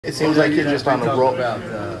It seems like you're just on a roll. About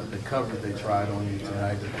the coverage they tried on you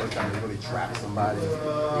tonight, the first time they really trapped somebody,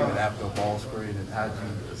 even after a ball screen, and how did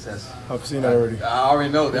you assess? I've seen that already. I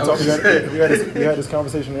already know that. We had this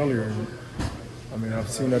conversation earlier. And, I mean, I've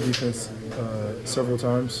seen that defense several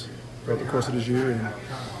times throughout the course of this year, and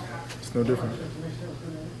it's no different.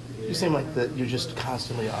 You seem like that you're just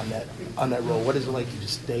constantly on that roll. What is it like to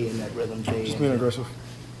just stay in that rhythm? Just being aggressive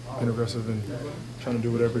and trying to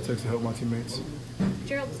do whatever it takes to help my teammates.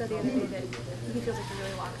 Gerald said the other day that he feels like you're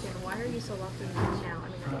really locked in. Why are you so locked in now? I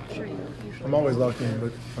mean, I'm sure you usually. I'm always locked in,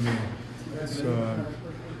 but I mean,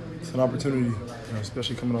 it's an opportunity,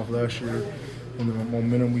 especially coming off last year and the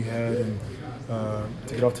momentum we had, and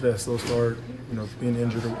to get off to that slow start, being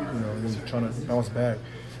injured, and then trying to bounce back.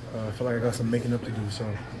 I feel like I got some making up to do. So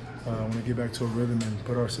I want to get back to a rhythm and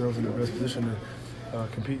put ourselves in the best position to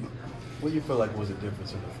compete. What do you feel like was the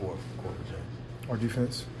difference in the fourth quarter, James? Our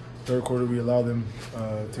defense. Third quarter, we allowed them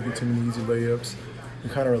to get too many easy layups.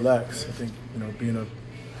 We kind of relaxed. I think, being up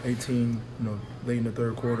 18, late in the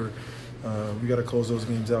third quarter, we got to close those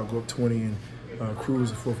games out, go up 20, and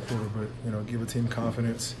cruise the fourth quarter. But give a team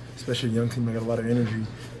confidence, especially a young team that got a lot of energy.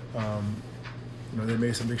 They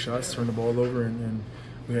made some big shots, turned the ball over, and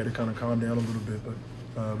we had to kind of calm down a little bit.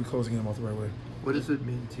 But we closed the game off the right way. What does it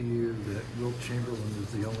mean to you that Wilt Chamberlain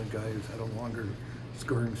is the only guy who's had a longer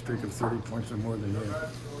scoring streak of 30 points or more than you?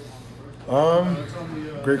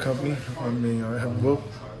 Great company. I mean, Wilt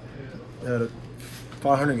had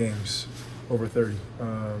 500 games over 30.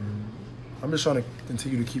 I'm just trying to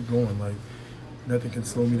continue to keep going. Like, nothing can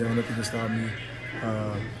slow me down, nothing can stop me.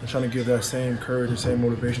 I'm trying to give that same courage and same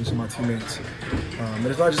motivation to my teammates. And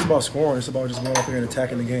it's not just about scoring; it's about just going out there and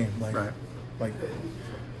attacking the game. Like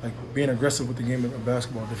being aggressive with the game of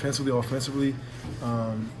basketball, defensively, offensively.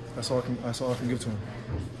 That's all I can give to him.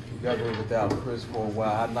 You guys were without Chris for a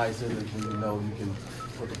while. How nice is it when you can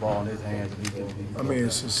put the ball in his hands and he can? I mean,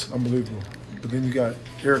 it's just unbelievable. But then you got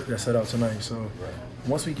Eric that set out tonight. So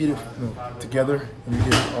once we get it together and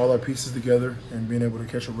we get all our pieces together and being able to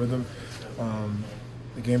catch a rhythm,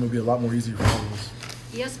 the game will be a lot more easier for all of us.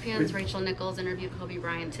 ESPN's Rachel Nichols interviewed Kobe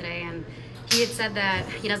Bryant today, and he had said that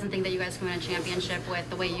he doesn't think that you guys can win a championship with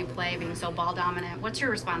the way you play, being so ball dominant. What's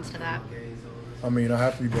your response to that? I mean, I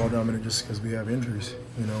have to be ball dominant just because we have injuries.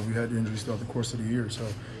 We had injuries throughout the course of the year. So,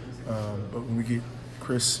 but when we get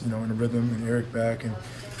Chris, in the rhythm, and Eric back, and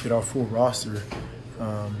get our full roster,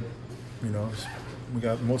 we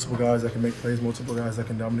got multiple guys that can make plays, multiple guys that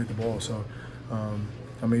can dominate the ball. So,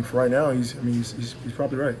 I mean, for right now, he's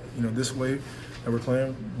probably right. This way that we're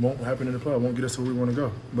playing won't happen in the play. It won't get us to where we want to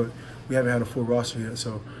go. But we haven't had a full roster yet,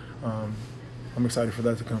 so I'm excited for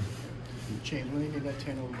that to come. James, when they made that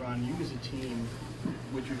 10-0 run, you as a team,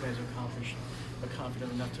 what you guys accomplished, are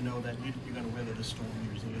confident enough to know that you're going to weather the storm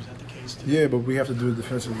usually. Is that the case too? Yeah, but we have to do it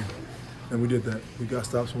defensively, and we did that. We got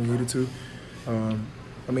stops when we needed to.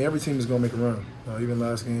 I mean, every team is going to make a run. Even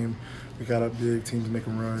last game, we got up big, teams make a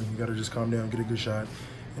run. You got to just calm down, get a good shot,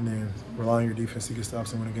 and then rely on your defense to get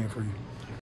stops and win a game for you.